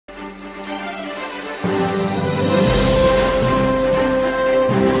The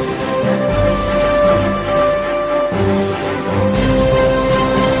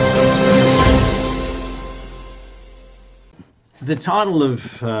title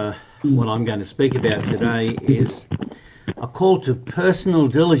of what I'm going to speak about today is a call to personal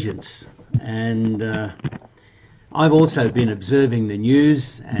diligence, and I've also been observing the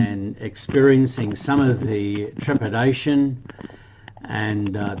news and experiencing some of the trepidation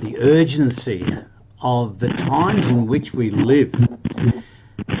and the urgency of the times in which we live.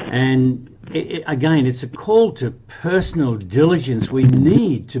 And again, it's a call to personal diligence. We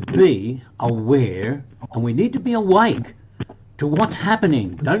need to be aware and we need to be awake to what's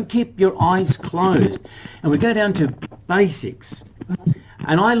happening. Don't keep your eyes closed. And we go down to basics.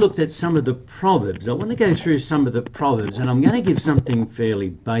 And I looked at some of the Proverbs. I want to go through some of the Proverbs, and I'm going to give something fairly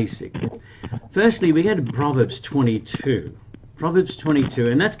basic. Firstly, we go to Proverbs 22. Proverbs 22,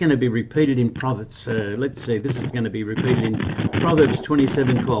 and that's going to be repeated in Proverbs, let's see, this is going to be repeated in Proverbs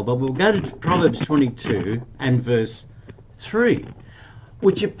 27:12. But we'll go to Proverbs 22 and verse 3,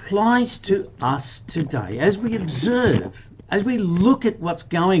 which applies to us today. As we observe, as we look at what's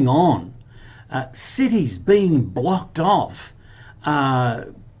going on, cities being blocked off, the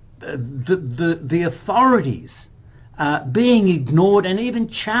authorities being ignored and even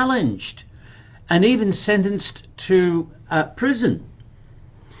challenged and even sentenced to prison.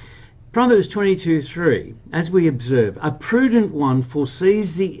 Proverbs 22:3, as we observe, a prudent one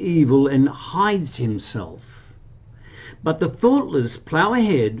foresees the evil and hides himself, but the thoughtless plough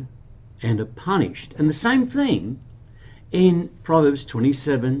ahead and are punished. And the same thing in Proverbs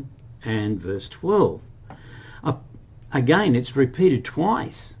 27 and verse 12. Again, it's repeated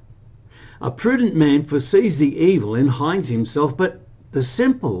twice. A prudent man foresees the evil and hides himself, but the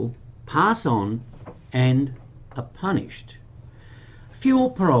simple pass on and are punished. A few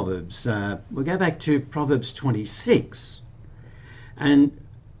more Proverbs. We'll go back to Proverbs 26. And,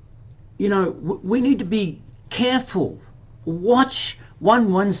 you know, we need to be careful. One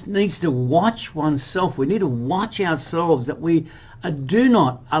needs to watch oneself. We need to watch ourselves that we do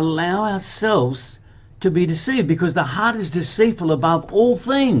not allow ourselves to be deceived, because the heart is deceitful above all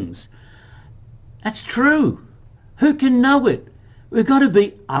things. That's true. Who can know it? We've got to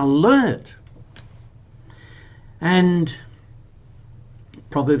be alert. And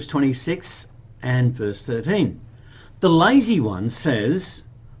Proverbs 26 and verse 13. The lazy one says,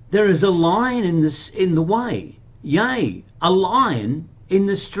 there is a lion in the way, yea, a lion in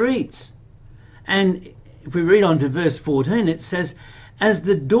the streets. And if we read on to verse 14, it says, as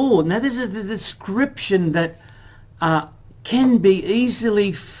the door. Now this is the description that can be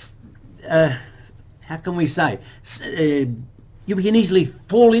easily, how can we say, you can easily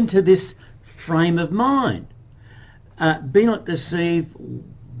fall into this frame of mind. Be not deceived,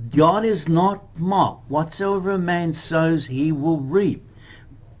 God is not mocked. Whatsoever a man sows, he will reap.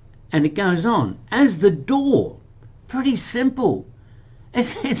 And it goes on, as the door. Pretty simple.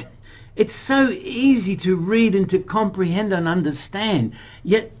 It's so easy to read and to comprehend and understand,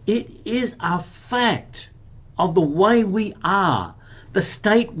 yet it is a fact of the way we are, the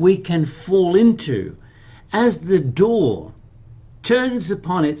state we can fall into. As the door turns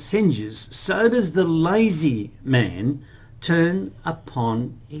upon its hinges, so does the lazy man turn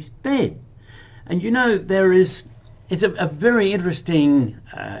upon his bed. And you know, it's a very interesting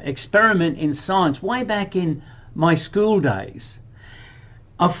experiment in science way back in my school days.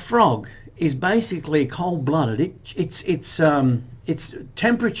 A frog is basically cold-blooded. Its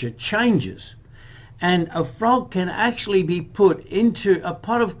temperature changes, and a frog can actually be put into a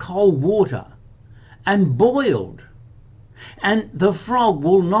pot of cold water and boiled. And the frog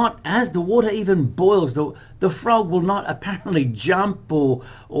will not, as the water even boils, the frog will not apparently jump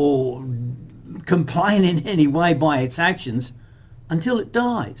or complain in any way by its actions until it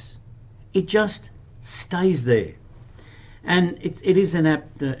dies. It just stays there. And it is an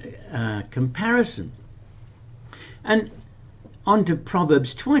apt comparison. And on to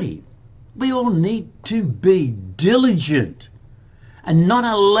Proverbs 20. We all need to be diligent and not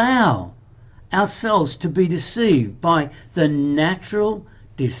allow ourselves to be deceived by the natural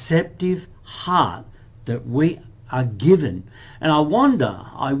deceptive heart that we are given. And I wonder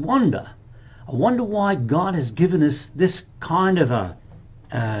why God has given us this kind of a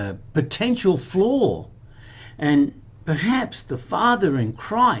potential flaw. And perhaps the Father in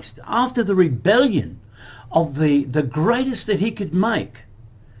Christ, after the rebellion of the greatest that he could make,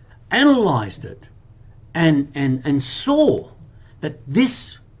 analyzed it and saw that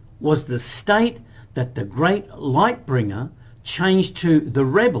this was the state that the great light bringer changed to the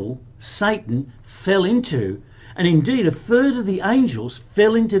rebel, Satan, fell into. And indeed, a third of the angels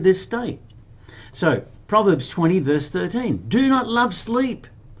fell into this state. So Proverbs 20 verse 13. Do not love sleep,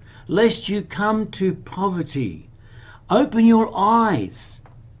 lest you come to poverty. Open your eyes,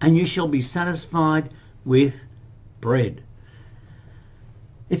 and you shall be satisfied with bread.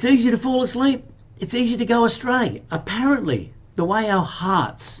 It's easy to fall asleep. It's easy to go astray, apparently, the way our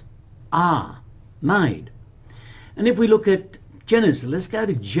hearts are made. And if we look at Genesis, let's go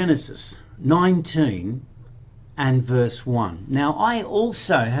to Genesis 19 and verse 1. Now, I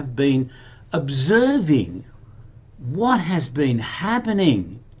also have been observing what has been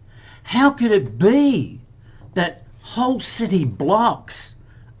happening. How could it be that whole city blocks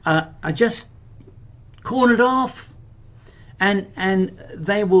are just cornered off, and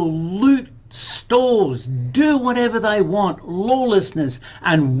they will loot stores, do whatever they want, lawlessness,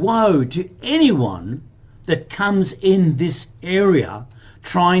 and woe to anyone that comes in this area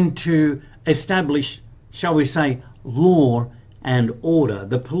trying to establish, shall we say, law and order.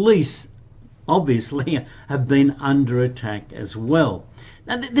 The police obviously have been under attack as well.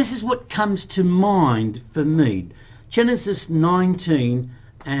 Now this is what comes to mind for me. Genesis 19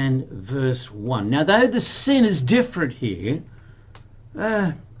 and verse 1. Now though the sin is different here,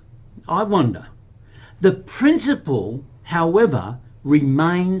 I wonder. The principle, however,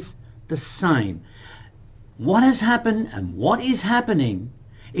 remains the same. What has happened and what is happening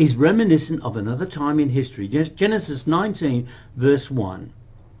is reminiscent of another time in history. Genesis 19 verse 1.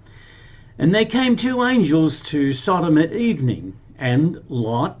 And there came two angels to Sodom at evening, and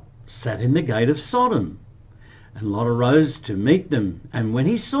Lot sat in the gate of Sodom. And Lot arose to meet them, and when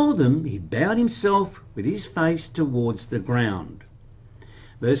he saw them, he bowed himself with his face towards the ground.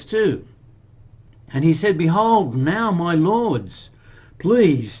 Verse 2. And he said, Behold, now, my lords,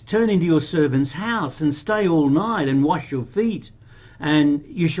 please turn into your servant's house and stay all night and wash your feet, and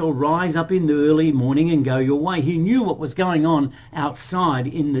you shall rise up in the early morning and go your way. He knew what was going on outside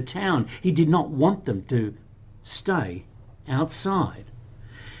in the town. He did not want them to stay outside.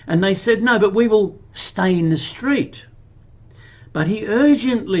 And they said, No, but we will stay in the street. But he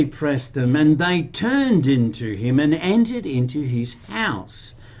urgently pressed them, and they turned into him and entered into his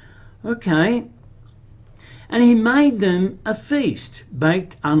house. Okay. And he made them a feast,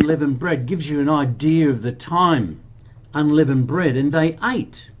 baked unleavened bread. Gives you an idea of the time. Unleavened bread, and they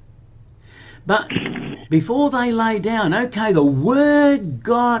ate. But before they lay down, okay, the word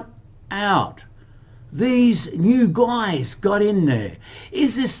got out. These new guys got in there.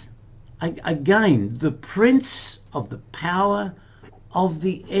 Is this, again, the prince of the power of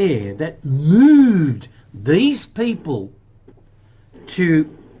the air that moved these people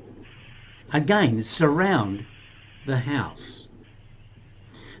to, again, surround the house?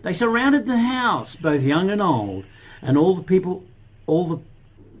 They surrounded the house, both young and old, and all the people, it's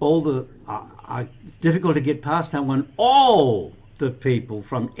difficult to get past that one, all the people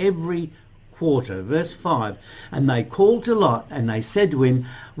from every quarter. Verse 5, and they called to Lot, and they said to him,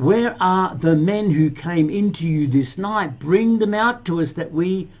 Where are the men who came into you this night? Bring them out to us that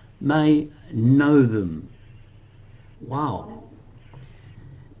we may know them. Wow.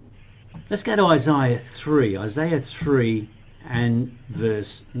 Let's go to Isaiah 3. Isaiah 3 and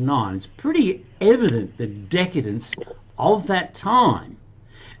verse 9. It's pretty evident the decadence of that time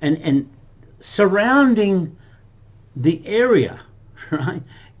and surrounding the area, right?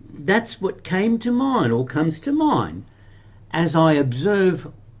 That's what came to mind, or comes to mind, as I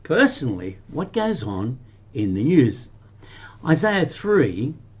observe personally what goes on in the news. Isaiah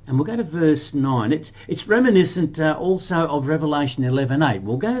 3, and we'll go to verse 9. It's reminiscent also of Revelation 11:8.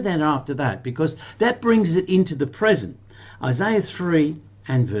 We'll go to that after that, because that brings it into the present. Isaiah 3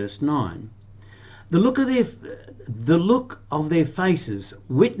 and verse 9. The look of their faces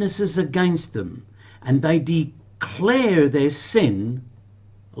witnesses against them, and they declare their sin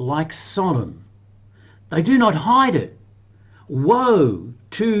like Sodom. They do not hide it. Woe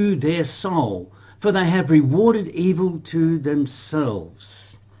to their soul, for they have rewarded evil to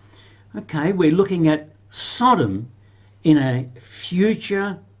themselves. Okay, we're looking at Sodom in a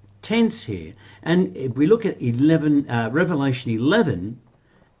future tense here. And if we look at Revelation 11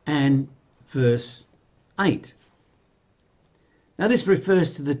 and verse 8. Now this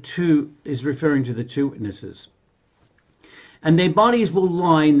refers to is referring to the two witnesses. And their bodies will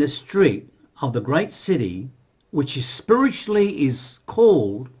lie in the street of the great city, which is spiritually is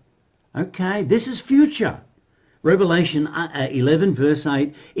called, okay, this is future. Revelation 11 verse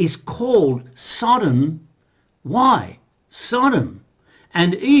 8 is called Sodom. Why? Sodom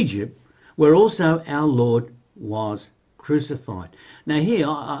and Egypt, where also our Lord was crucified. Now here,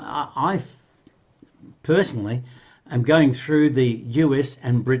 I personally am going through the US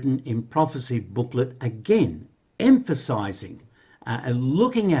and Britain in Prophecy booklet again, emphasizing,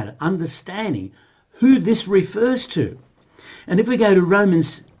 looking at it, understanding who this refers to. And if we go to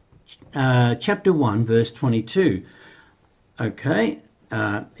Romans chapter 1, verse 22, okay,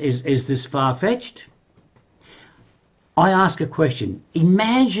 is this far-fetched? I ask a question.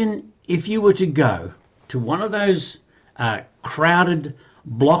 Imagine if you were to go to one of those crowded,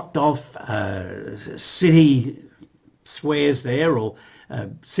 blocked off city squares there, or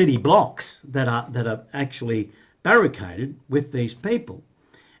city blocks that are actually barricaded with these people,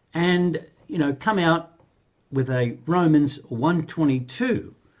 and come out with a Romans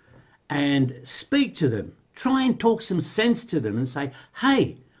 1:22 and speak to them, try and talk some sense to them and say,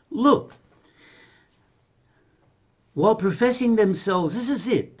 hey, look, while professing themselves, this is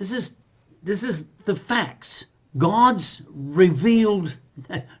it, this is the facts, God's revealed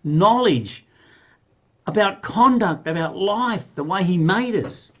knowledge about conduct, about life, the way he made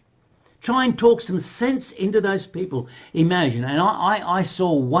us. Try and talk some sense into those people. Imagine, and I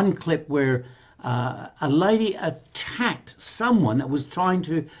saw one clip where a lady attacked someone that was trying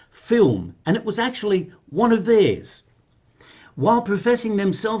to film, and it was actually one of theirs. While professing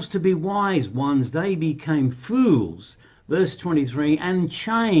themselves to be wise ones, they became fools, verse 23, and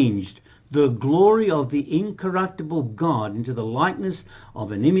changed the glory of the incorruptible God into the likeness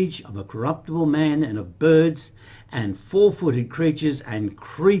of an image of a corruptible man and of birds and four-footed creatures and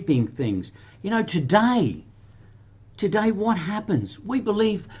creeping things. Today what happens? We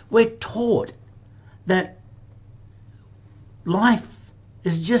believe, we're taught that life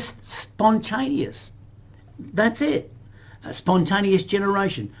is just spontaneous. That's it. A spontaneous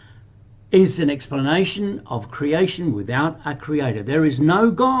generation is an explanation of creation without a creator. There is no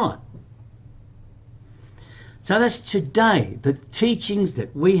God. So that's today, the teachings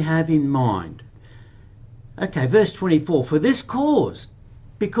that we have in mind. Okay, verse 24, for this cause,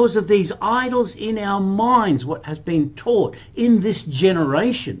 because of these idols in our minds, what has been taught in this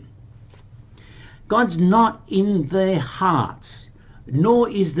generation, God's not in their hearts, nor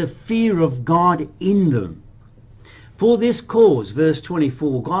is the fear of God in them. For this cause, verse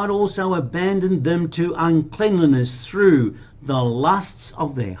 24, God also abandoned them to uncleanliness through the lusts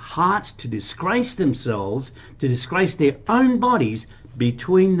of their hearts, to disgrace themselves, to disgrace their own bodies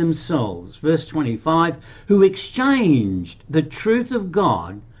between themselves. Verse 25, who exchanged the truth of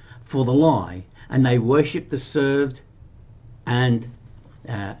God for the lie, and they worshipped the served and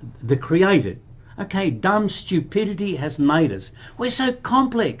the created. Okay, dumb stupidity has made us. We're so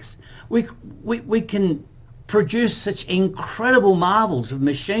complex. We can produce such incredible marvels of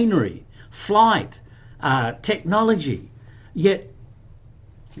machinery, flight, technology. Yet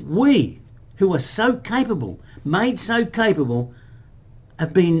we, who are so capable, made so capable,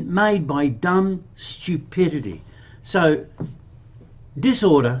 have been made by dumb stupidity. So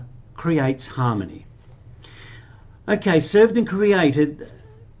disorder creates harmony. Okay, served and created,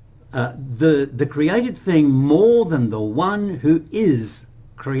 the created thing more than the one who is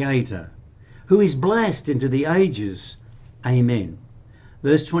creator, who is blessed into the ages. Amen.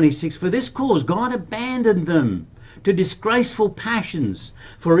 Verse 26, for this cause God abandoned them to disgraceful passions,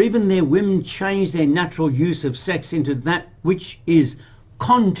 for even their women changed their natural use of sex into that which is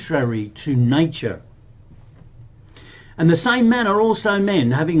contrary to nature. And the same manner also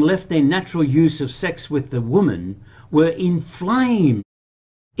men, having left their natural use of sex with the woman, were inflamed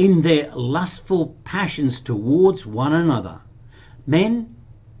in their lustful passions towards one another, men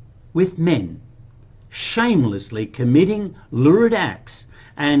with men, shamelessly committing lurid acts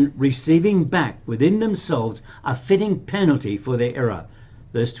and receiving back within themselves a fitting penalty for their error.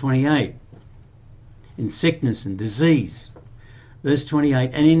 Verse 28, in sickness and disease. Verse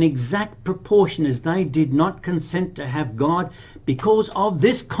 28, and in exact proportion as they did not consent to have God because of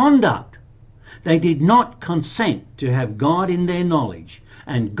this conduct, they did not consent to have God in their knowledge,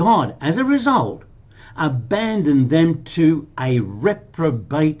 and God, as a result, abandoned them to a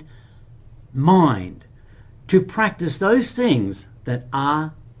reprobate mind to practice those things that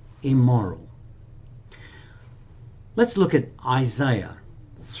are immoral. Let's look at Isaiah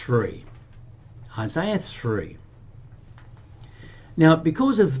 3. Isaiah 3. Now,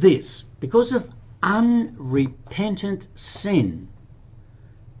 because of this, because of unrepentant sin,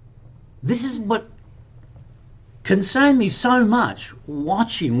 this is what concerned me so much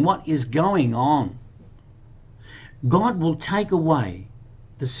watching what is going on. God will take away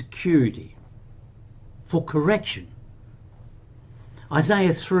the security for correction.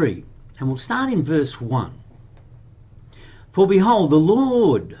 Isaiah 3, and we'll start in verse 1. For behold, the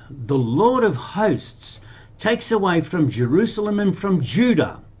Lord of hosts, takes away from Jerusalem and from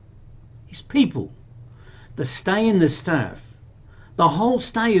Judah, his people, the stay and the staff, the whole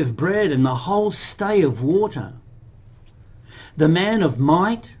stay of bread and the whole stay of water. The man of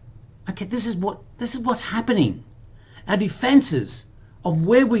might, Okay, this is what's happening. Our defences of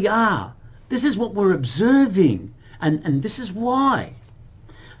where we are. This is what we're observing, and this is why.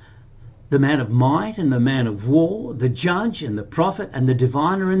 The man of might and the man of war, the judge and the prophet and the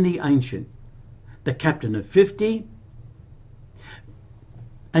diviner and the ancient, the captain of 50.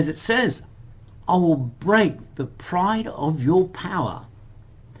 As it says, I will break the pride of your power.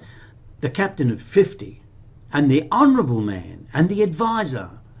 The captain of 50 and the honourable man and the advisor,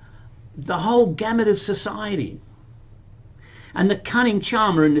 the whole gamut of society, and the cunning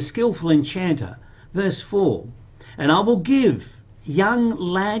charmer and the skillful enchanter. Verse 4, and I will give young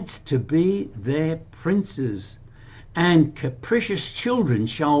lads to be their princes, and capricious children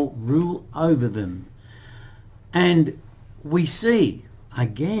shall rule over them. And we see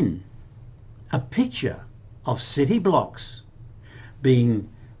again a picture of city blocks being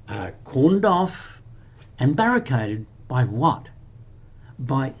cordoned off and barricaded by what?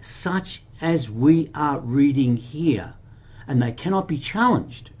 By such as we are reading here, and they cannot be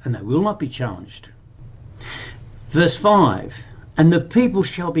challenged, and they will not be challenged. Verse 5, and the people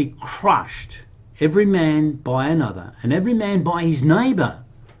shall be crushed, every man by another, and every man by his neighbour.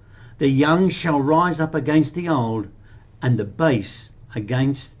 The young shall rise up against the old, and the base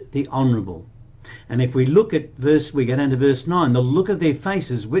against the honourable. And if we look at we get into verse 9, the look of their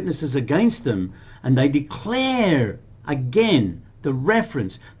faces witnesses against them, and they declare, again, the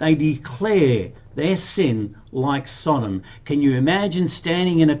reference, they declare their sin like Sodom. Can you imagine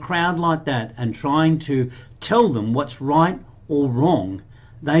standing in a crowd like that and trying to tell them what's right or wrong?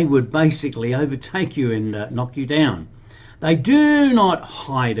 They would basically overtake you and knock you down. They do not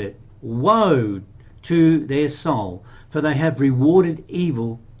hide it. Woe to their soul, for they have rewarded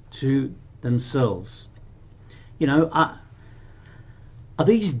evil to themselves. You know, are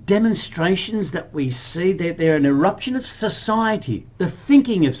these demonstrations that we see, they're an eruption of society, the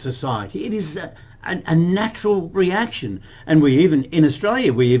thinking of society. It is a natural reaction. And we even, in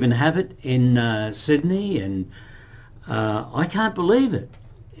Australia, we even have it in Sydney, and I can't believe it.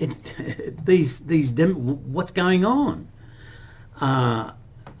 What's going on?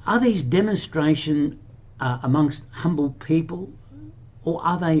 Are these demonstrations amongst humble people, or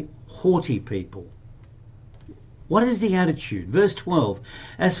are they haughty people? What is the attitude? Verse 12,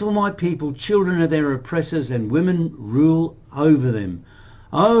 as for my people, children are their oppressors, and women rule over them.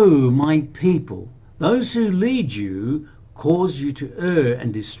 Oh, my people, those who lead you cause you to err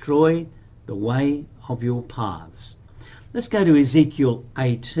and destroy the way of your paths. Let's go to Ezekiel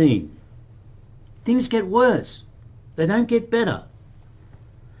 18. Things get worse. They don't get better.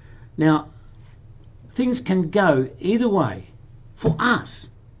 Now, things can go either way. For us,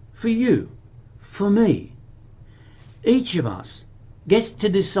 for you, for me. Each of us gets to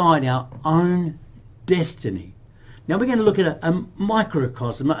decide our own destiny. Now we're going to look at a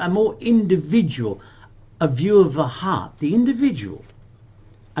microcosm, a more individual, a view of the heart, the individual.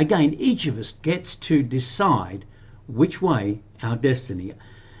 Again, each of us gets to decide which way our destiny.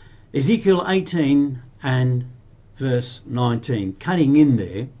 Ezekiel 18 and verse 19, cutting in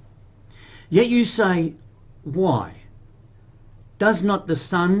there. Yet you say, why? Does not the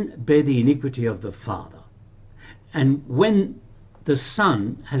Son bear the iniquity of the Father? And when the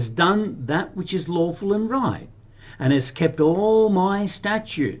Son has done that which is lawful and right, and has kept all my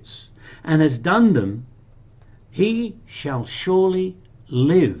statutes, and has done them, he shall surely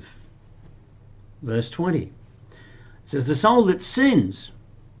live. Verse 20. It says, the soul that sins,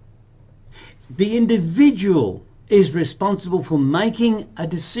 the individual is responsible for making a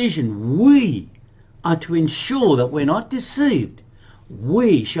decision. We are to ensure that we're not deceived.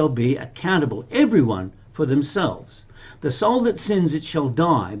 We shall be accountable, everyone for themselves. The soul that sins, it shall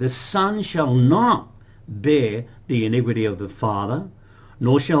die. The Son shall not bear the iniquity of the Father,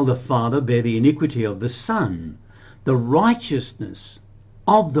 nor shall the Father bear the iniquity of the Son. The righteousness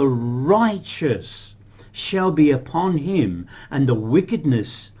of the righteous shall be upon him, and the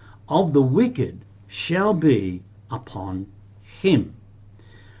wickedness of the wicked shall be upon him.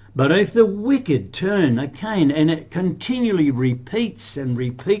 But if the wicked turn again, and it continually repeats and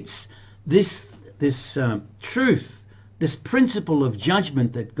repeats this truth, this principle of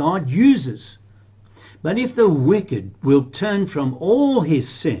judgment that God uses. But if the wicked will turn from all his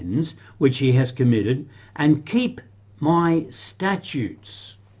sins which he has committed and keep my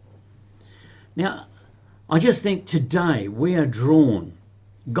statutes. Now, I just think today we are drawn.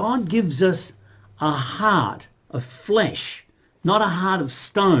 God gives us a heart of flesh, not a heart of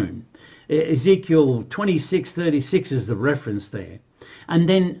stone. Ezekiel 26:36 is the reference there. And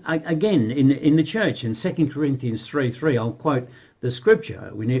then again in the church in 2 Corinthians 3:3, I'll quote the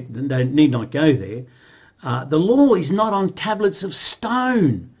scripture. We need not go there. The law is not on tablets of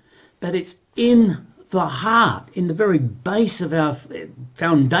stone, but it's in the heart, in the very base of our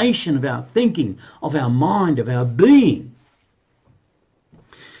foundation of our thinking, of our mind, of our being.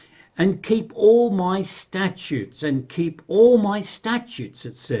 And keep all my statutes, and keep all my statutes,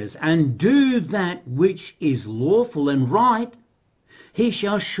 it says, and do that which is lawful and right, he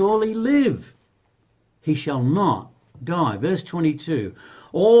shall surely live. He shall not die. Verse 22,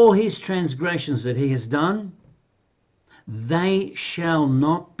 all his transgressions that he has done, they shall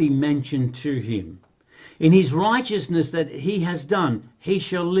not be mentioned to him. In his righteousness that he has done, he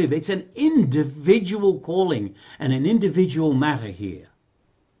shall live. It's an individual calling and an individual matter here.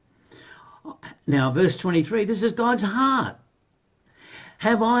 Now, verse 23, this is God's heart.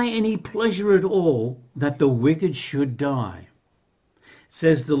 Have I any pleasure at all that the wicked should die?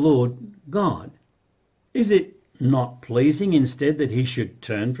 Says the Lord God. Is it not pleasing instead that he should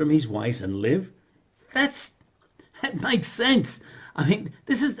turn from his ways and live? That makes sense. I mean,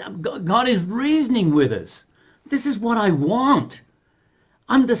 this is, God is reasoning with us. This is what I want.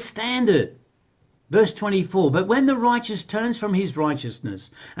 Understand it. Verse 24, but when the righteous turns from his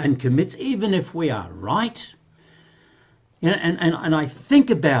righteousness and commits, even if we are right, and I think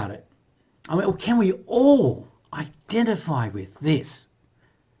about it, I mean, can we all identify with this?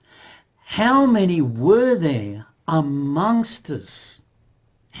 How many were there amongst us?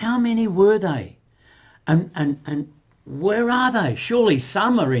 How many were they? And where are they? Surely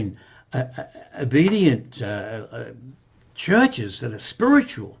some are in obedient churches that are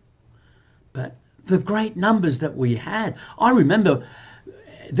spiritual, but the great numbers that we had. I remember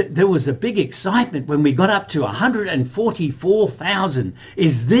there was a big excitement when we got up to 144,000.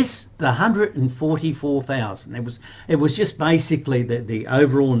 Is this the 144,000? It was just basically the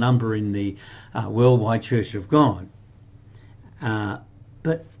overall number in the Worldwide Church of God.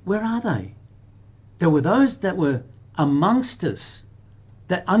 But where are they? There were those that were amongst us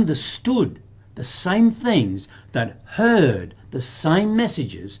that understood the same things, that heard the same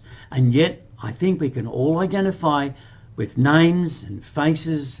messages, and yet I think we can all identify with names and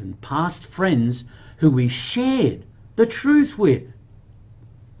faces and past friends who we shared the truth with.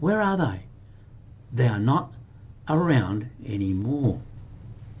 Where are they? They are not around anymore.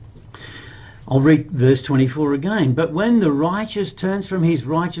 I'll read verse 24 again. But when the righteous turns from his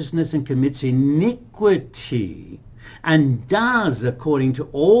righteousness and commits iniquity and does according to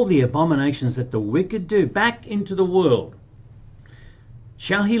all the abominations that the wicked do, back into the world,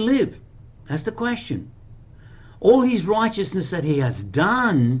 shall he live? That's the question. All his righteousness that he has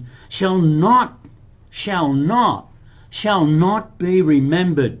done shall not be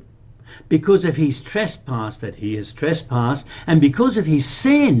remembered, because of his trespass that he has trespassed, and because of his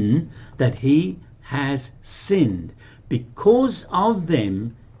sin that he has sinned. Because of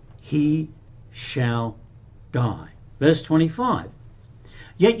them he shall die. Verse 25.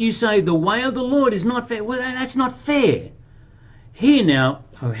 Yet you say the way of the Lord is not fair. Well, that's not fair. Hear now,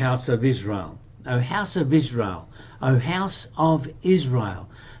 O house of Israel, O house of Israel, O house of Israel.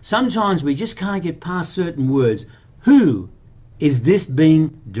 Sometimes we just can't get past certain words. Who is this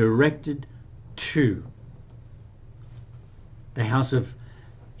being directed to? The house of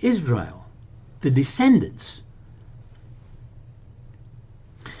Israel, the descendants.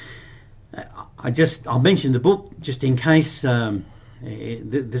 I'll mention the book just in case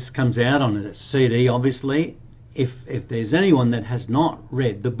this comes out on a CD, obviously. If there's anyone that has not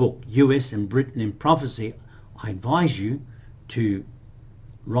read the book, US and Britain in Prophecy, I advise you to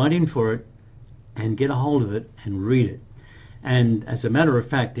write in for it and get a hold of it and read it. And as a matter of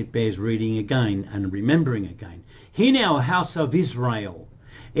fact, it bears reading again and remembering again. Hear now, house of Israel,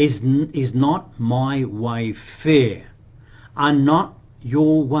 is not my way fair? Are not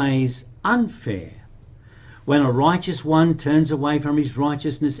your ways unfair? When a righteous one turns away from his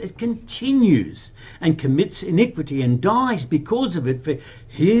righteousness, it continues and commits iniquity and dies because of it. For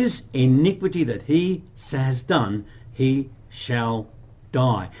his iniquity that he has done, he shall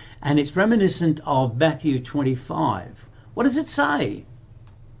die. And it's reminiscent of Matthew 25. What does it say?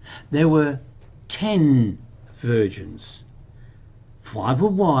 There were 10 virgins. 5 were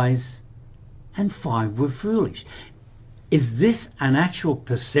wise and 5 were foolish. Is this an actual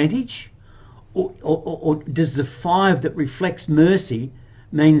percentage? Or does the 5 that reflects mercy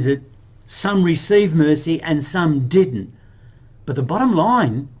means that some received mercy and some didn't? But the bottom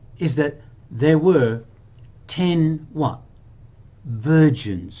line is that there were 10 what?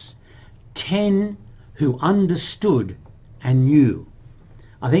 Virgins. 10 who understood and knew.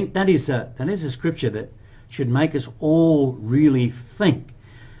 I think that is a scripture that should make us all really think.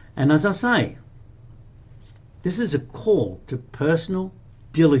 And as I say, this is a call to personal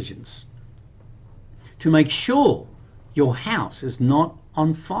diligence, to make sure your house is not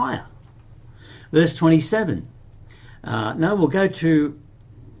on fire. Verse 27. No, we'll go to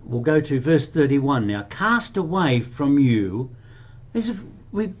verse 31 now. Cast away from you.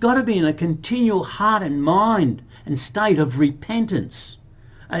 We've got to be in a continual heart and mind and state of repentance.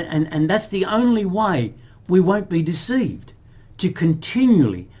 And that's the only way we won't be deceived. To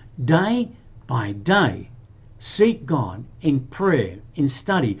continually, day by day, seek God in prayer, in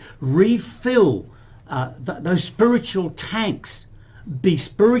study, refill those spiritual tanks, be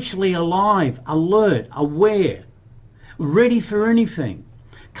spiritually alive, alert, aware, ready for anything.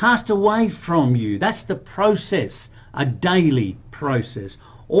 Cast away from you. That's the process, a daily process.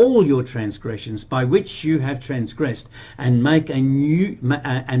 All your transgressions by which you have transgressed, and make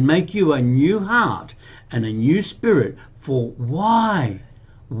you a new heart and a new spirit. For why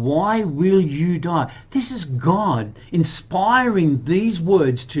will you die? This is God inspiring these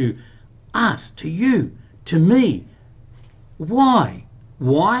words to us, to you, to me. Why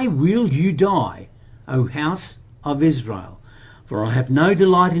will you die, O house of Israel? For I have no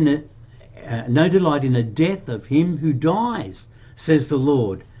delight in the death of him who dies, says the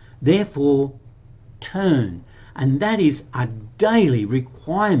Lord. Therefore turn. And that is a daily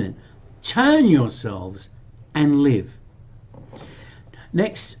requirement. Turn yourselves and live.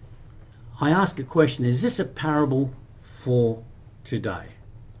 Next, I ask a question. Is this a parable for today?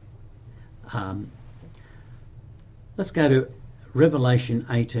 Let's go to Revelation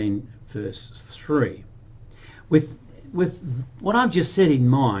 18 verse 3. With what I've just said in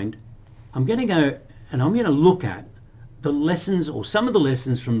mind, I'm going to go and I'm going to look at the lessons, or some of the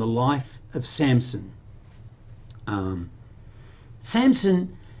lessons, from the life of Samson.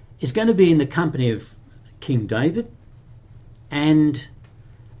 Samson is going to be in the company of King David and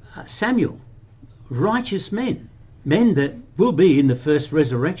Samuel, righteous men that will be in the first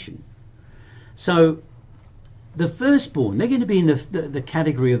resurrection. So the firstborn, they're going to be in the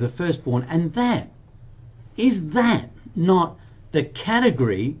category of the firstborn, and is that not the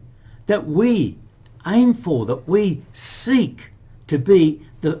category that we aim for, that we seek to be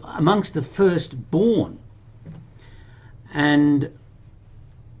amongst the firstborn? And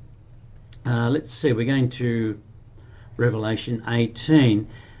let's see, we're going to Revelation 18,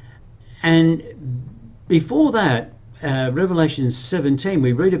 and before that, Revelation 17,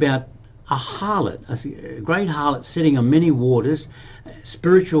 we read about a harlot, a great harlot sitting on many waters,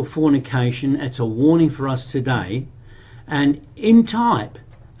 spiritual fornication. It's a warning for us today. And in type,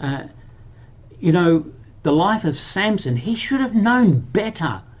 the life of Samson, he should have known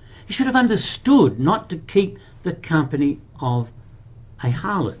better. He should have understood not to keep the company of a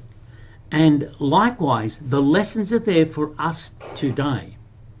harlot. And likewise, the lessons are there for us today.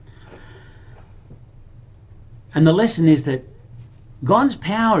 And the lesson is that God's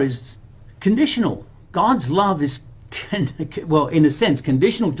power is conditional. God's love is, well, in a sense,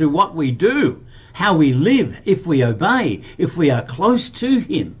 conditional to what we do, how we live, if we obey, if we are close to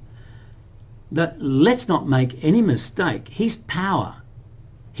him. But let's not make any mistake. His power,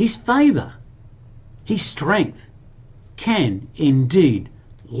 his favour, his strength can indeed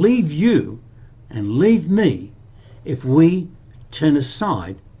leave you and leave me if we turn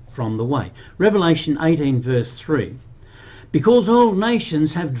aside from the way. Revelation 18 verse 3. Because all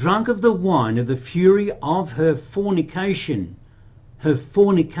nations have drunk of the wine of the fury of her fornication,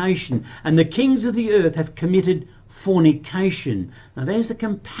 and the kings of the earth have committed fornication. Now there's the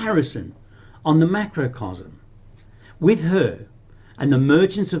comparison on the macrocosm with her, and the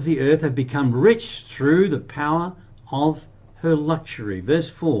merchants of the earth have become rich through the power of her luxury. Verse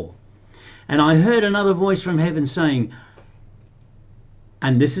 4. And I heard another voice from heaven saying,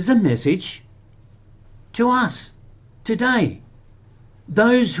 and this is a message to us today,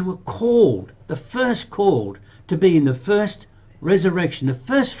 those who are called, the first called to be in the first resurrection, the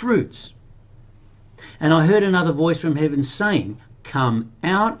first fruits. And I heard another voice from heaven saying, come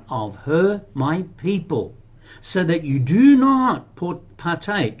out of her, my people, so that you do not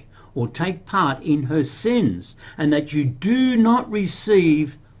partake or take part in her sins, and that you do not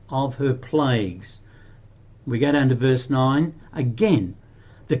receive of her plagues. We go down to verse 9. Again,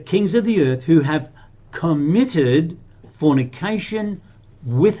 the kings of the earth who have committed fornication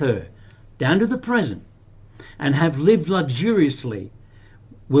with her, down to the present, and have lived luxuriously,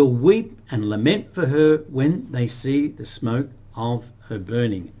 will weep and lament for her when they see the smoke of her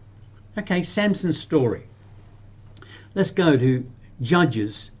burning. Okay, Samson's story. Let's go to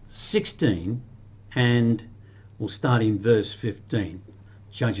Judges 16, and we'll start in verse 15.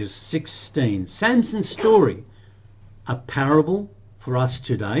 Judges 16. Samson's story, a parable for us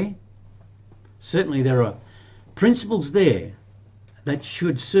today. Certainly there are principles there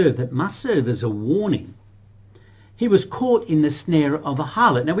that must serve as a warning. He was caught in the snare of a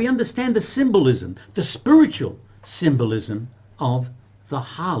harlot. Now we understand the symbolism, the spiritual symbolism of the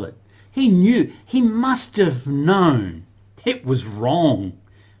harlot. He knew, he must have known it was wrong,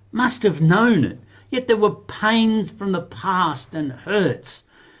 must have known it. Yet there were pains from the past and hurts.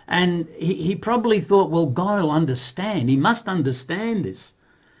 And he probably thought, well, God will understand. He must understand this.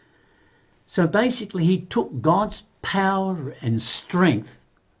 So basically he took God's power and strength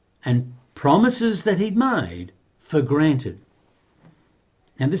and promises that he'd made for granted.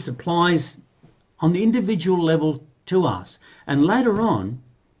 And this applies on the individual level to us. And later on,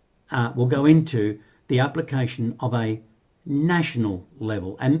 we'll go into the application of a national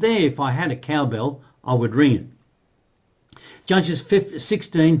level. And there, if I had a cowbell, I would ring it. Judges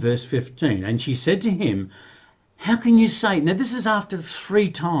 16 verse 15. And she said to him, how can you say, now this is after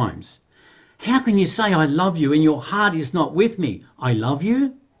 3 times, how can you say I love you and your heart is not with me? I love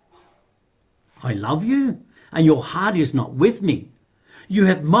you, and your heart is not with me. You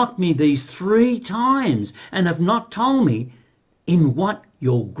have mocked me these 3 times and have not told me in what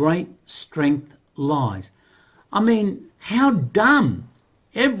your great strength lies. I mean, how dumb.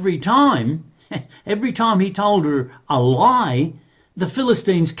 Every time he told her a lie, the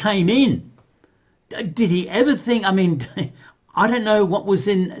Philistines came in. Did he ever think, I mean, I don't know what was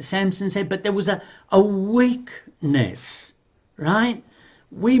in Samson's head, but there was a weakness, right?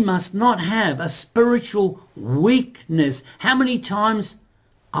 We must not have a spiritual weakness. How many times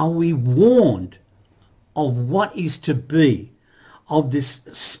are we warned of what is to be, of this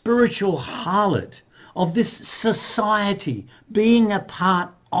spiritual harlot, of this society, being a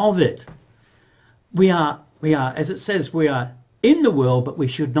part of it? We are, as it says, we are in the world, but we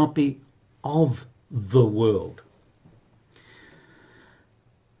should not be of the world.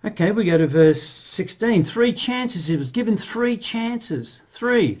 Okay, we go to verse 16. 3 chances. He was given 3 chances.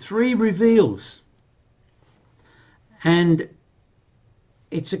 3 reveals. And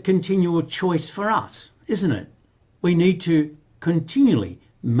it's a continual choice for us, isn't it? We need to continually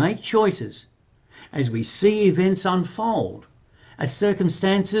make choices as we see events unfold, as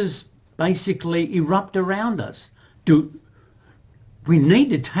circumstances basically erupt around us. We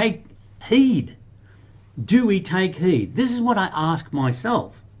need to take heed. Do we take heed? This is what I ask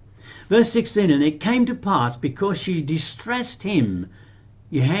myself. Verse 16, and it came to pass because she distressed him.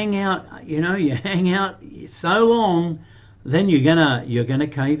 You hang out so long, then you're gonna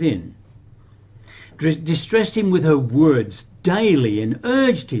cave in. Distressed him with her words daily and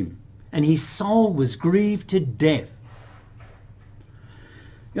urged him, and his soul was grieved to death.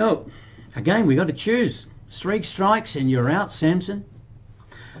 Again, we got to choose. 3 strikes and you're out, Samson.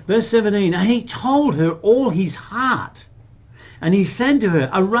 Verse 17, and he told her all his heart. And he said to her,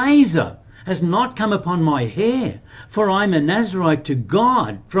 a razor has not come upon my hair, for I am a Nazarite to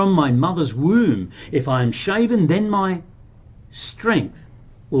God from my mother's womb. If I am shaven, then my strength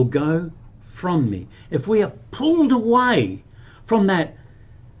will go from me. If we are pulled away from that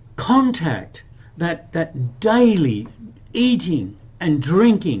contact, that daily eating and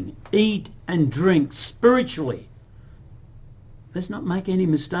drinking, eat and drink spiritually, let's not make any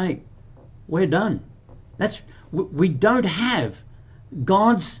mistake. We're done. We don't have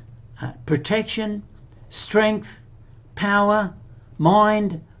God's protection, strength, power,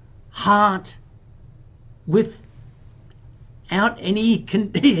 mind, heart without any,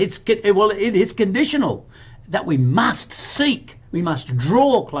 it is conditional that we must seek, we must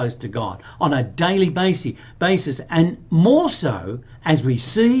draw close to God on a daily basis, and more so as we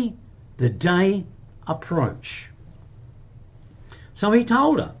see the day approach. So he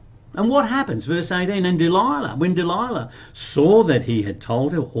told her. And what happens? Verse 18, and when Delilah saw that he had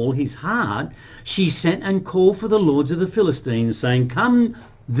told her all his heart, she sent and called for the lords of the Philistines, saying, come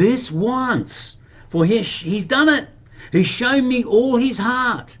this once, for he's done it. He's shown me all his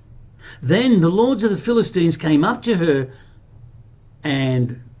heart. Then the lords of the Philistines came up to her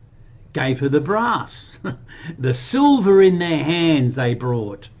and gave her the brass. The silver in their hands they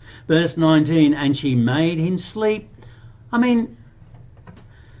brought. Verse 19, and she made him sleep. I mean,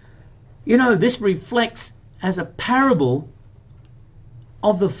 this reflects as a parable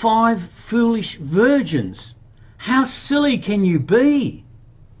of the 5 foolish virgins. How silly can you be?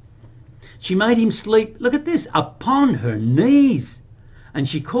 She made him sleep, look at this, upon her knees. And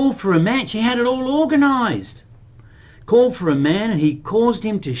she called for a man. She had it all organised. Called for a man, and he caused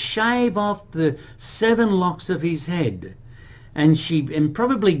him to shave off the 7 locks of his head. And she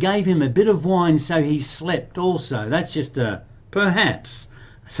probably gave him a bit of wine so he slept also. That's just perhaps.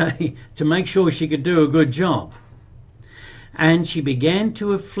 So to make sure she could do a good job. And she began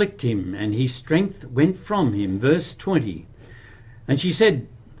to afflict him, and his strength went from him. Verse 20. And she said,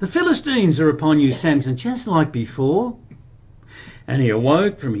 The Philistines are upon you, Samson, just like before. And he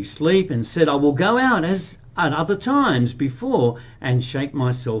awoke from his sleep and said, I will go out as at other times before and shake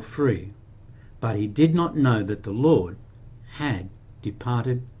myself free. But he did not know that the Lord had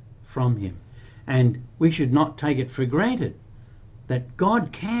departed from him. And we should not take it for granted that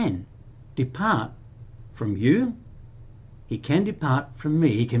God can depart from you. He can depart from me.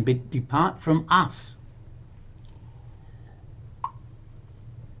 He can depart from us.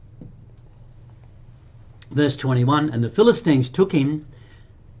 Verse 21, and the Philistines took him,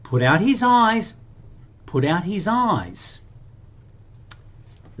 put out his eyes.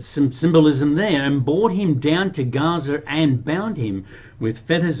 There's some symbolism there, and brought him down to Gaza and bound him with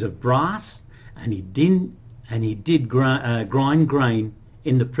fetters of brass, and he did grind grain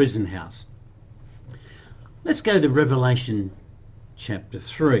in the prison house. Let's go to Revelation chapter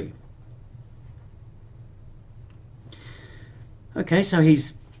 3. Okay, so he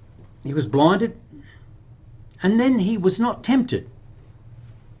was blinded, and then he was not tempted.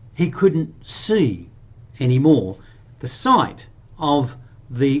 He couldn't see anymore. The sight of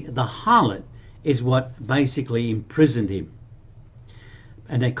the harlot is what basically imprisoned him.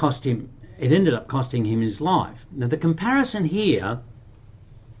 And it ended up costing him his life. Now the comparison here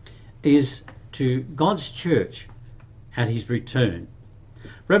is to God's church at his return.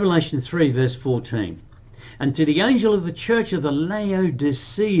 Revelation 3 verse 14. And to the angel of the church of the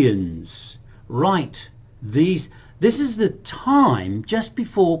Laodiceans write these. This is the time just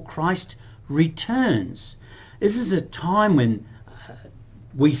before Christ returns. This is a time when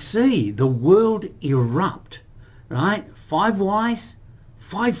we see the world erupt, right? 5 wise,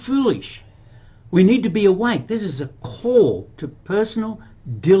 5 foolish. We need to be awake. This is a call to personal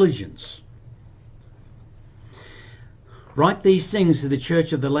diligence. Write these things to the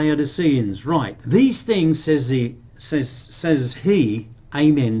church of the Laodiceans. Write these things, says he,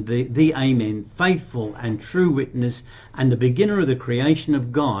 Amen, the Amen, faithful and true witness, and the beginner of the creation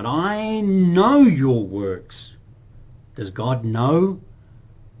of God. I know your works. Does God know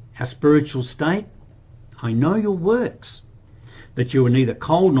our spiritual state? I know your works, that you are neither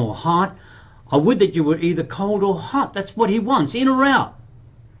cold nor hot. I would that you were either cold or hot. That's what he wants, in or out.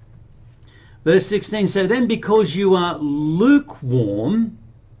 Verse 16, so then because you are lukewarm,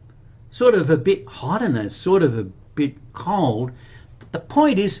 sort of a bit hot and sort of a bit cold, the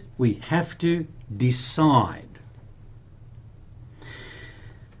point is we have to decide.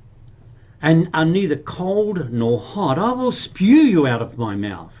 And are neither cold nor hot, I will spew you out of my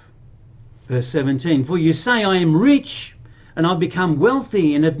mouth. Verse 17, for you say, I am rich, and I've become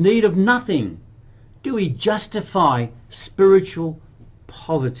wealthy and have need of nothing. Do we justify spiritual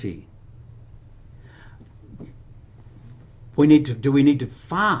poverty? Do we need to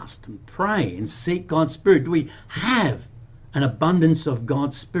fast and pray and seek God's Spirit? Do we have an abundance of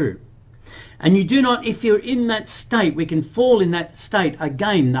God's Spirit? And you do not, if you're in that state, we can fall in that state.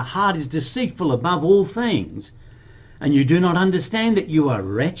 Again, the heart is deceitful above all things. And you do not understand that you are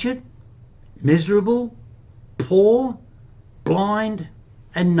wretched, miserable, poor, blind,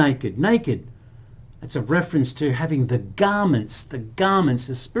 and naked. Naked. That's a reference to having the garments,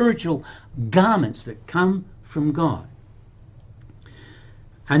 the spiritual garments that come from God.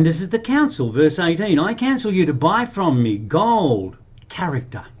 And this is the counsel, verse 18. I counsel you to buy from me gold,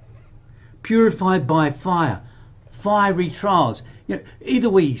 character, purified by fire, fiery trials. You know, either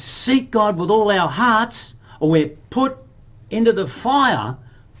we seek God with all our hearts, or we're put into the fire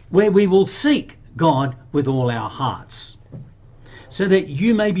where we will seek God with all our hearts, so that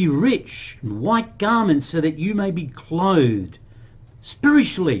you may be rich, in white garments, so that you may be clothed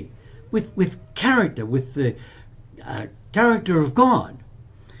spiritually with character, with the character of God.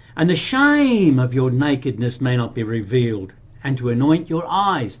 And the shame of your nakedness may not be revealed, and to anoint your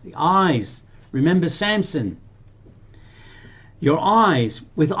eyes, the eyes, remember Samson, your eyes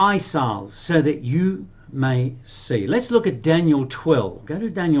with eye salve, so that you may see. Let's look at Daniel 12. Go to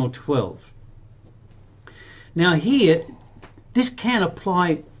Daniel 12. Now here, this can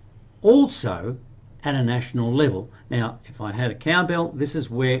apply also at a national level. Now, if I had a cowbell, this is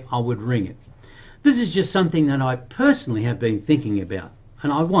where I would ring it. This is just something that I personally have been thinking about.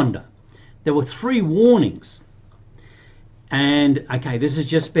 And I wonder, there were 3 warnings. And, okay, this is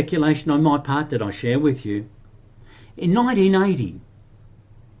just speculation on my part that I share with you. In 1980,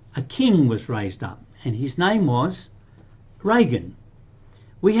 a king was raised up, and his name was Reagan.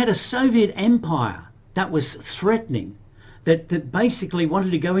 We had a Soviet empire that was threatening, that basically wanted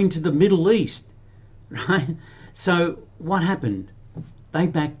to go into the Middle East, right? So what happened? They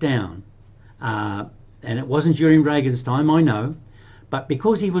backed down. And it wasn't during Reagan's time, I know. But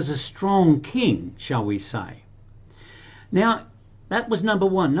because he was a strong king, shall we say. Now, That was number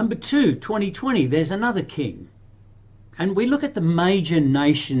one. Number two, 2020, there's another king. And we look at the major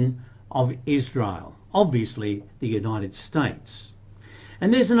nation of Israel, obviously the United States.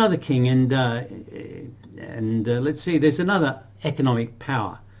 And there's another king, and let's see, there's another economic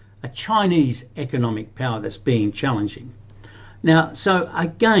power, a Chinese economic power that's being challenging. Now, so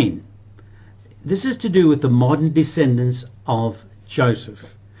again, this is to do with the modern descendants of Joseph,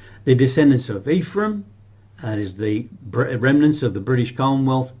 the descendants of Ephraim, that is the remnants of the British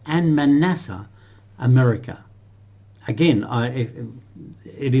Commonwealth, and Manasseh, America. Again,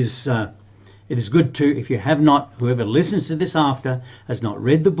 it is good to, if you have not, whoever listens to this after has not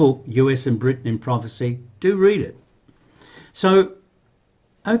read the book US and Britain in Prophecy, do read it. So,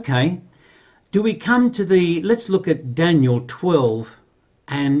 okay, do we come to let's look at Daniel 12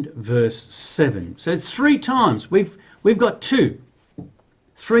 and verse 7. So it's 3 times. We've got 2.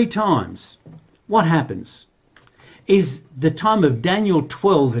 3 times. What happens? Is the time of Daniel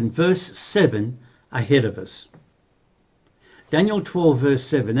 12 and verse 7 ahead of us? Daniel 12 verse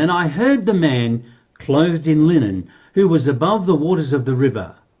 7, and I heard the man clothed in linen, who was above the waters of the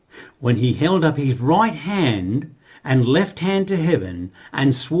river, when he held up his right hand and left hand to heaven,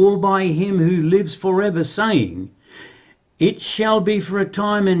 and swore by him who lives forever, saying, it shall be for a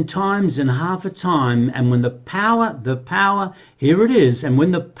time and times and half a time, and when the power, here it is, and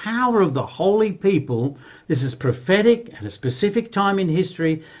when the power of the holy people, this is prophetic at a specific time in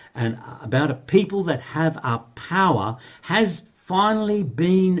history, and about a people that have a power, has finally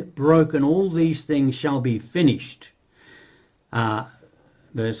been broken, all these things shall be finished.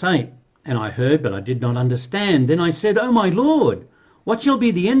 Verse 8, and I heard, but I did not understand. Then I said, O my Lord, what shall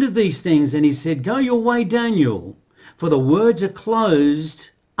be the end of these things? And he said, go your way, Daniel, for the words are closed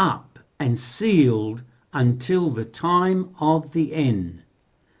up and sealed until the time of the end.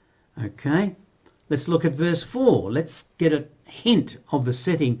 Okay, let's look at verse 4. Let's get a hint of the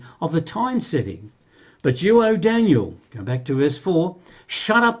setting, of the time setting. But you, O Daniel, go back to verse 4,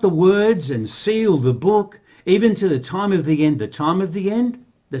 shut up the words and seal the book, even to the time of the end. The time of the end?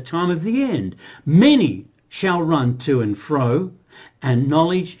 The time of the end. Many shall run to and fro, and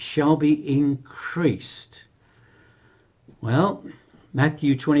knowledge shall be increased. Well,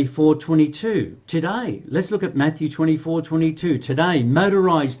 Matthew 24:22. Today, let's look at Matthew 24:22. Today,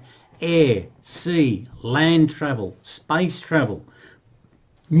 motorized air, sea, land travel, space travel,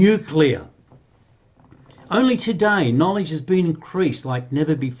 nuclear. Only today, knowledge has been increased like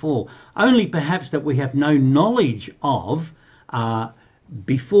never before. Only perhaps that we have no knowledge of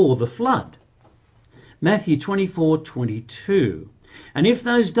before the flood. Matthew 24:22. And if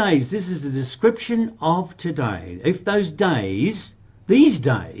those days, this is the description of today, if those days, these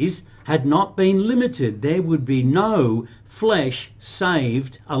days, had not been limited, there would be no flesh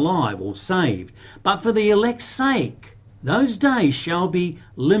saved alive or saved. But for the elect's sake, those days shall be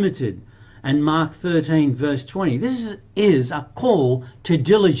limited. And Mark 13 verse 20, this is a call to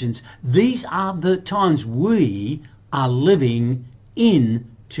diligence. These are the times we are living in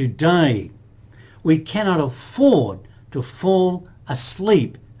today. We cannot afford to fall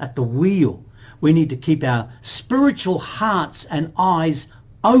asleep at the wheel. We need to keep our spiritual hearts and eyes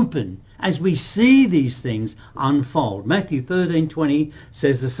open as we see these things unfold. Matthew 13:20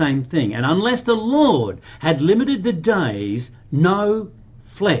 says the same thing. And unless the Lord had limited the days, no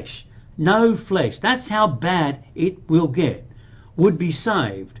flesh, that's how bad it will get, would be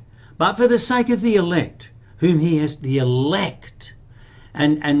saved. But for the sake of the elect, whom he has, the elect.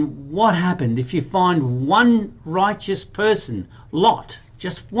 And what happened if you find one righteous person, Lot,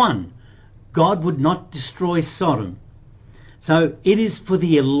 just one, God would not destroy Sodom. So it is for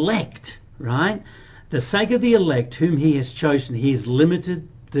the elect, right? The sake of the elect whom he has chosen, he has limited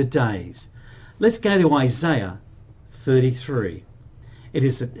the days. Let's go to Isaiah 33. It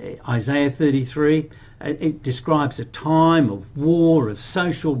is Isaiah 33. It describes a time of war, of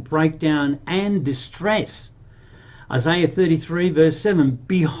social breakdown and distress. Isaiah 33 verse 7,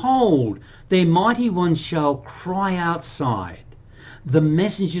 behold, their mighty ones shall cry outside. The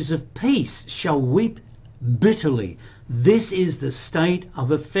messengers of peace shall weep bitterly. This is the state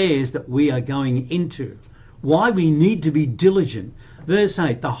of affairs that we are going into. Why we need to be diligent. Verse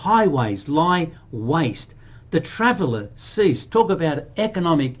 8, the highways lie waste. The traveller cease. Talk about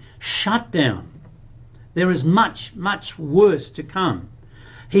economic shutdown. There is much, much worse to come.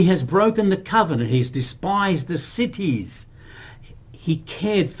 He has broken the covenant. He's despised the cities. He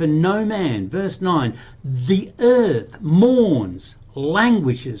cared for no man. Verse 9, the earth mourns,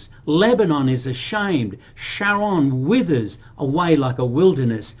 languishes. Lebanon is ashamed. Sharon withers away like a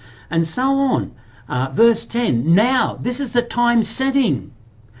wilderness. And so on. Verse 10, now, this is the time setting.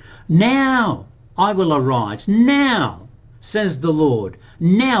 Now I will arise. Now, says the Lord.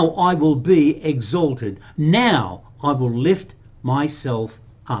 Now I will be exalted. Now I will lift myself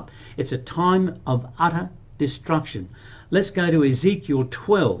up. It's a time of utter destruction. Let's go to Ezekiel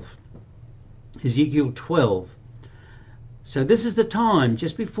 12. Ezekiel 12. So this is the time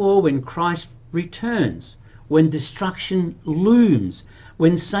just before when Christ returns, when destruction looms,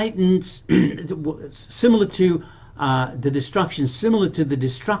 when Satan's similar to the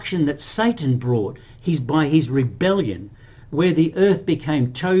destruction that Satan brought by his rebellion, where the earth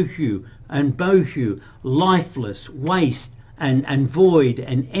became tohu and bohu, lifeless, waste and void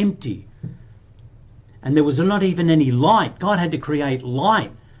and empty. And there was not even any light. God had to create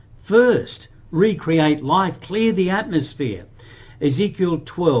light first, recreate life, clear the atmosphere. Ezekiel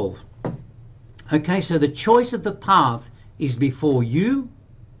 12. Okay, so the choice of the path is before you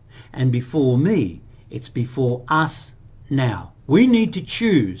and before me. It's before us now. We need to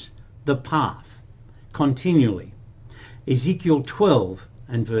choose the path continually. Ezekiel 12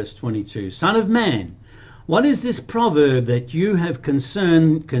 and verse 22. Son of man, what is this proverb that you have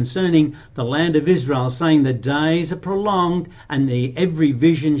concerning the land of Israel, saying the days are prolonged and every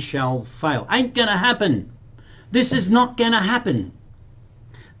vision shall fail? Ain't gonna happen. This is not gonna happen.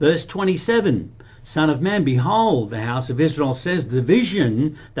 Verse 27. Son of man, behold, the house of Israel says the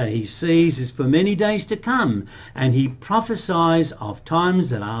vision that he sees is for many days to come, and he prophesies of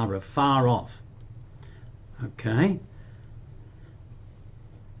times that are afar off. Okay.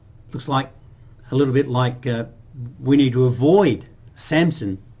 Looks like a little bit like we need to avoid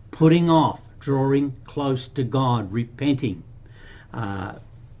Samson putting off, drawing close to God, repenting.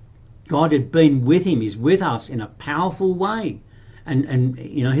 God had been with him, is with us in a powerful way. And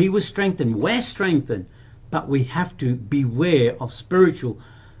you know, he was strengthened, we're strengthened, but we have to beware of spiritual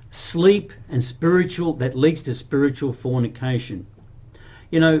sleep and spiritual, that leads to spiritual fornication.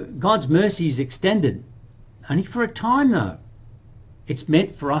 You know, God's mercy is extended only for a time though. It's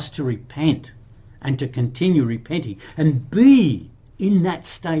meant for us to repent and to continue repenting and be in that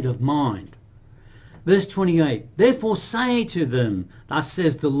state of mind. Verse 28, therefore say to them, thus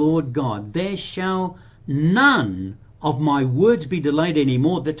says the Lord God, there shall none of my words be delayed any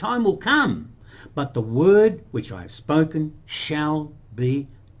more. The time will come, but the word which I have spoken shall be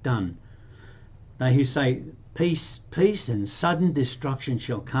done. They who say peace, peace, and sudden destruction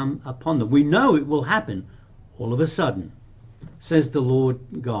shall come upon them. We know it will happen all of a sudden, says the Lord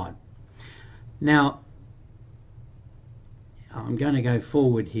God. Now, I'm going to go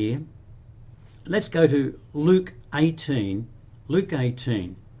forward here. Let's go to Luke 18. Luke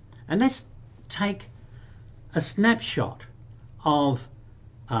 18. And let's take a snapshot of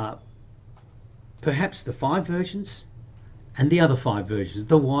perhaps the 5 versions and the other 5 versions,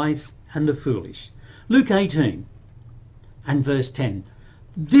 the wise and the foolish. Luke 18 and verse 10.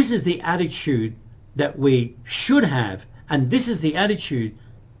 This is the attitude that we should have, and this is the attitude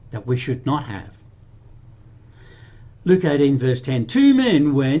that we should not have. Luke 18 verse 10. 2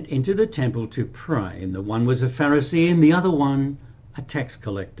 men went into the temple to pray, and the one was a Pharisee and the other one a tax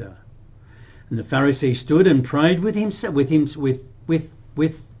collector. And the Pharisee stood and prayed with himself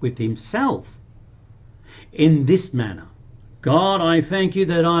in this manner. God, I thank you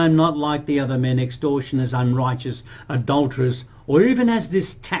that I am not like the other men, extortioners, unrighteous, adulterers, or even as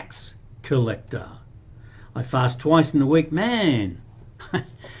this tax collector. I fast twice in a week. Man,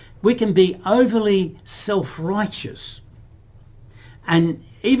 we can be overly self-righteous. And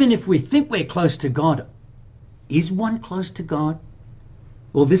even if we think we're close to God, is one close to God?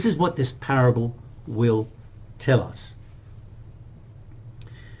 Well, this is what this parable will tell us.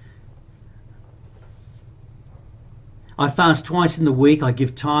 I fast twice in the week, I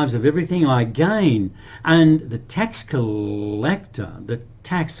give tithes of everything I gain. And the tax collector,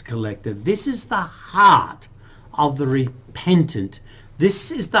 this is the heart of the repentant.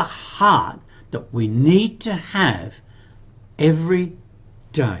 This is the heart that we need to have every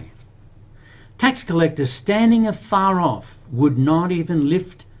day. Tax collector, standing afar off, would not even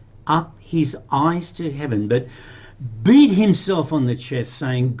lift up his eyes to heaven, but beat himself on the chest,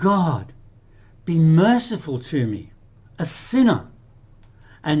 saying, God, be merciful to me, a sinner.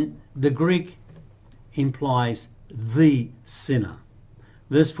 And the Greek implies the sinner.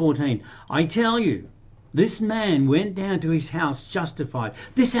 Verse 14, I tell you, this man went down to his house justified.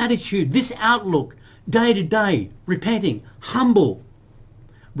 This attitude, this outlook, day to day, repenting, humble,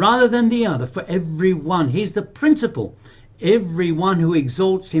 rather than the other. For everyone, here's the principle, everyone who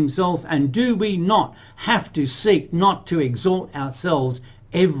exalts himself, and do we not have to seek not to exalt ourselves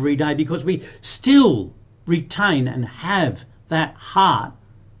every day, because we still retain and have that heart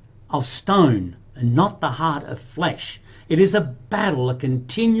of stone and not the heart of flesh. It is a battle, a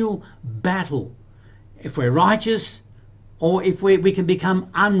continual battle. If we're righteous or if we can become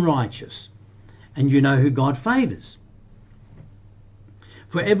unrighteous. And you know who God favours.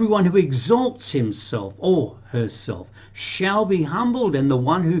 For everyone who exalts himself or herself shall be humbled, and the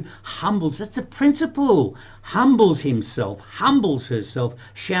one who humbles, that's the principle, humbles himself, humbles herself,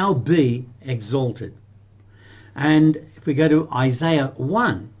 shall be exalted. And if we go to Isaiah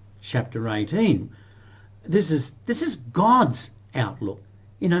 1, chapter 18, this is God's outlook.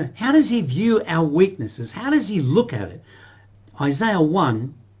 You know, how does he view our weaknesses? How does he look at it? Isaiah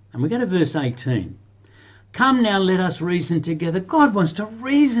 1, and we go to verse 18. Come now, let us reason together. God wants to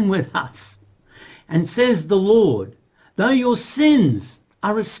reason with us. And says the Lord, though your sins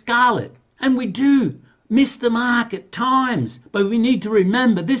are as scarlet, and we do miss the mark at times, but we need to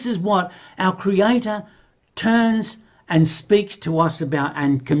remember this is what our Creator turns and speaks to us about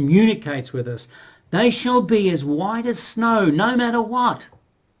and communicates with us. They shall be as white as snow, no matter what.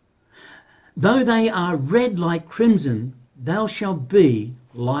 Though they are red like crimson, thou shalt be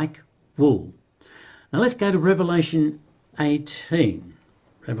like wool. Now let's go to Revelation 18.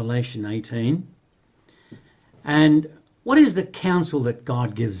 Revelation 18. And what is the counsel that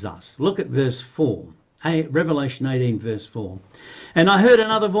God gives us? Look at verse 4. Revelation 18, verse 4. And I heard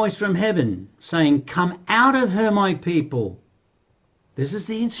another voice from heaven saying, come out of her, my people. This is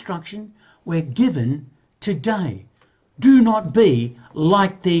the instruction we're given today. Do not be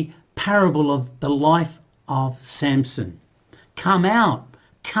like the parable of the life of Samson. Come out,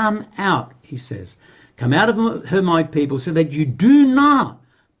 he says. Come out of her, my people, so that you do not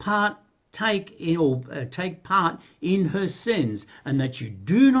take part in her sins, and that you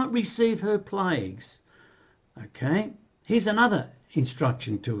do not receive her plagues. Okay, here's another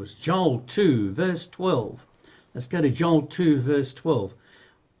instruction to us. Joel 2, verse 12. Let's go to Joel 2, verse 12.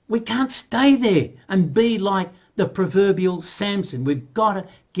 We can't stay there and be like the proverbial Samson. We've got to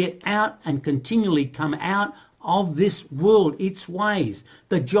get out and continually come out of this world, its ways,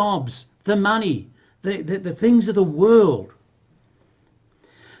 the jobs, the money, the things of the world.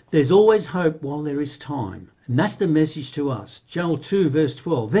 There's always hope while there is time. And that's the message to us. Joel 2, verse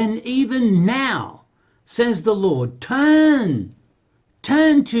 12. Then even now, says the Lord, turn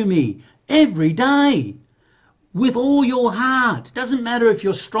to me every day with all your heart. Doesn't matter if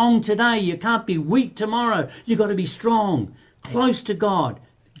you're strong today. You can't be weak tomorrow. You've got to be strong, close to God,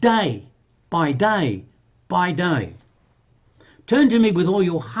 day by day by day. Turn to me with all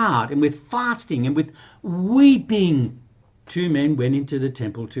your heart, and with fasting and with weeping. 2 men went into the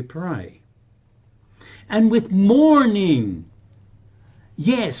temple to pray. And with mourning.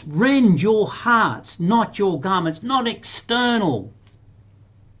 Yes, rend your hearts, not your garments, not external.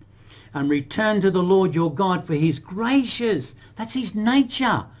 And return to the Lord your God, for he's gracious. That's his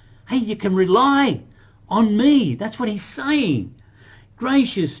nature. Hey, you can rely on me. That's what he's saying.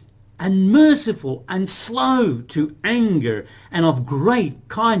 Gracious and merciful and slow to anger and of great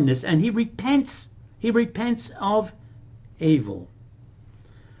kindness. And he repents of evil.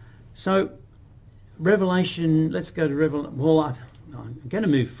 So Revelation, let's go to Revelation. Well, I'm going to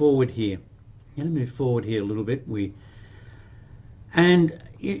move forward here. I'm going to move forward here a little bit.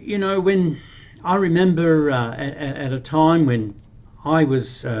 You know, when I remember at a time when I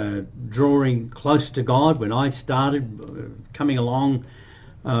was drawing close to God, when I started coming along,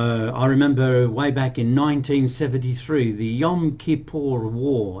 I remember way back in 1973, the Yom Kippur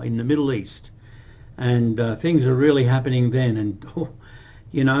War in the Middle East, and things are really happening then. And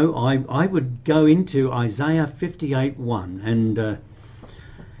you know, I would go into Isaiah 58:1, and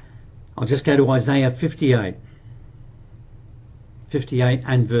I'll just go to Isaiah 58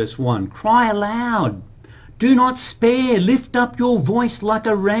 and verse 1. Cry aloud, do not spare, lift up your voice like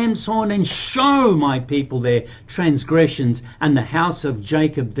a ram's horn, and show my people their transgressions, and the house of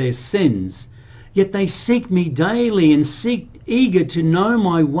Jacob their sins. Yet they seek me daily, and seek eager to know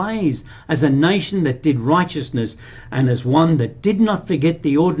my ways, as a nation that did righteousness, and as one that did not forget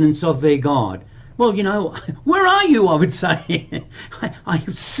the ordinance of their God. Well, you know, where are you, I would say. I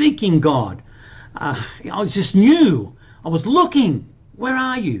was seeking God. I was just new. I was looking. Where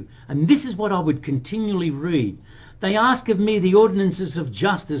are you? And this is what I would continually read. They ask of me the ordinances of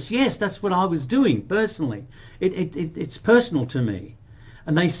justice. Yes, that's what I was doing personally. It's personal to me.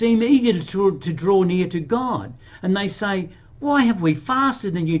 And they seem eager to draw near to God. And they say, why have we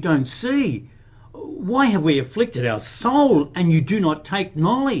fasted and you don't see? Why have we afflicted our soul and you do not take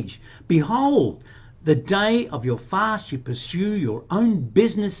knowledge? Behold, the day of your fast you pursue your own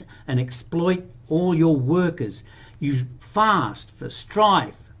business and exploit all your workers. You fast for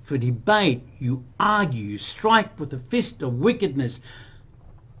strife, for debate, you argue, you strike with the fist of wickedness.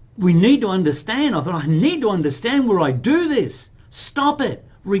 We need to understand. I thought, I need to understand where I do this. Stop it.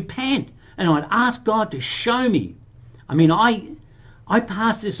 Repent. And I'd ask God to show me. I mean, I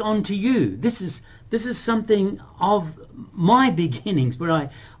pass this on to you. This is something of my beginnings, where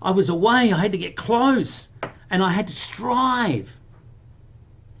I was away, I had to get close, and I had to strive.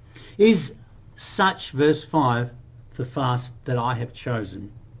 Is such, verse 5, the fast that I have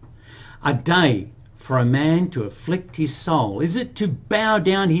chosen? A day for a man to afflict his soul? Is it to bow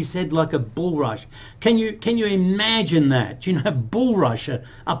down his head like a bulrush? Can you imagine that? You know, a bulrush,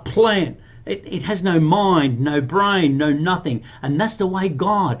 a plant, it has no mind, no brain, no nothing. And that's the way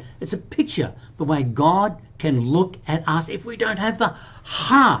God, it's a picture, the way God can look at us if we don't have the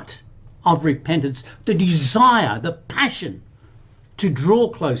heart of repentance, the desire, the passion to draw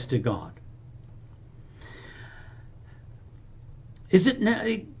close to God. Is it now,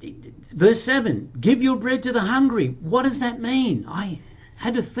 verse 7, give your bread to the hungry. What does that mean? I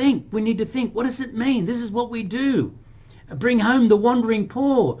had to think. We need to think. What does it mean? This is what we do. Bring home the wandering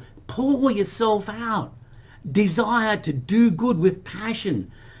poor. Pour yourself out. Desire to do good with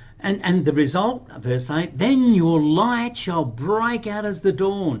passion. And the result, verse 8, then your light shall break out as the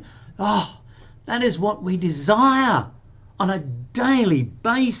dawn. Oh, that is what we desire on a daily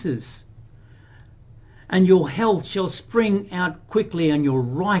basis. And your health shall spring out quickly, and your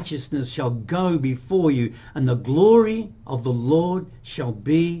righteousness shall go before you, and the glory of the Lord shall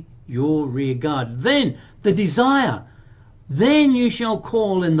be your rear guard. Then the desire, then you shall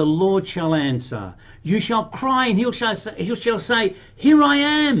call, and the Lord shall answer. You shall cry, and he shall say, here I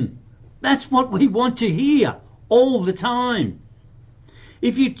am. That's what we want to hear all the time.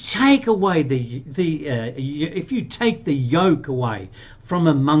 If you take away if you take the yoke away from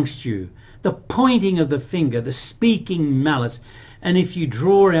amongst you, the pointing of the finger, the speaking malice, and if you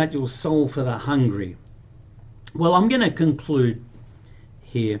draw out your soul for the hungry. Well, I'm going to conclude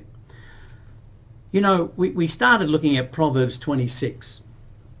here. You know, we started looking at Proverbs 26,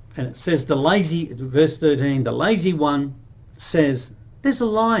 and it says the lazy, verse 13, the lazy one says, there's a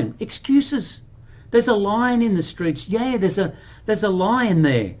lion, excuses. There's a lion in the streets. Yeah, there's a lion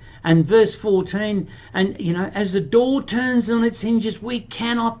there. And verse 14, and you know, as the door turns on its hinges, we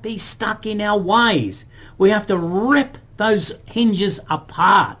cannot be stuck in our ways. We have to rip those hinges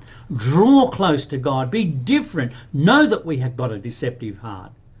apart. Draw close to God. Be different. Know that we have got a deceptive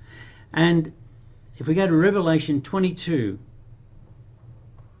heart. And if we go to Revelation 22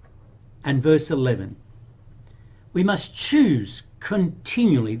 and verse 11, we must choose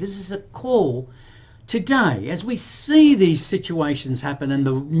continually. This is a call today, as we see these situations happen and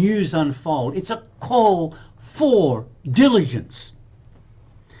the news unfold. It's a call for diligence.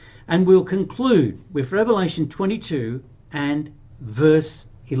 And we'll conclude with Revelation 22 and verse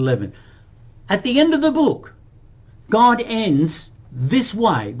 11. At the end of the book, God ends this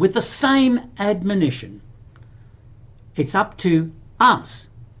way with the same admonition. It's up to us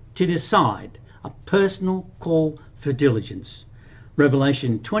to decide, a personal call for diligence.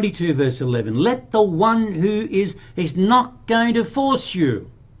 Revelation 22 verse 11, let the one who is not going to force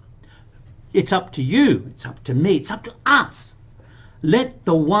you. It's up to you, it's up to me, it's up to us. Let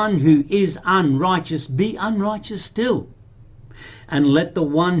the one who is unrighteous be unrighteous still. And let the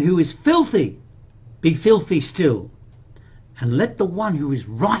one who is filthy be filthy still. And let the one who is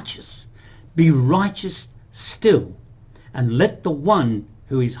righteous be righteous still. And let the one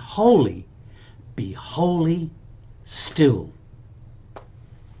who is holy be holy still.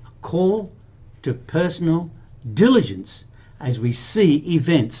 Call to personal diligence as we see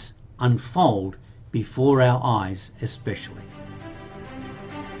events unfold before our eyes especially.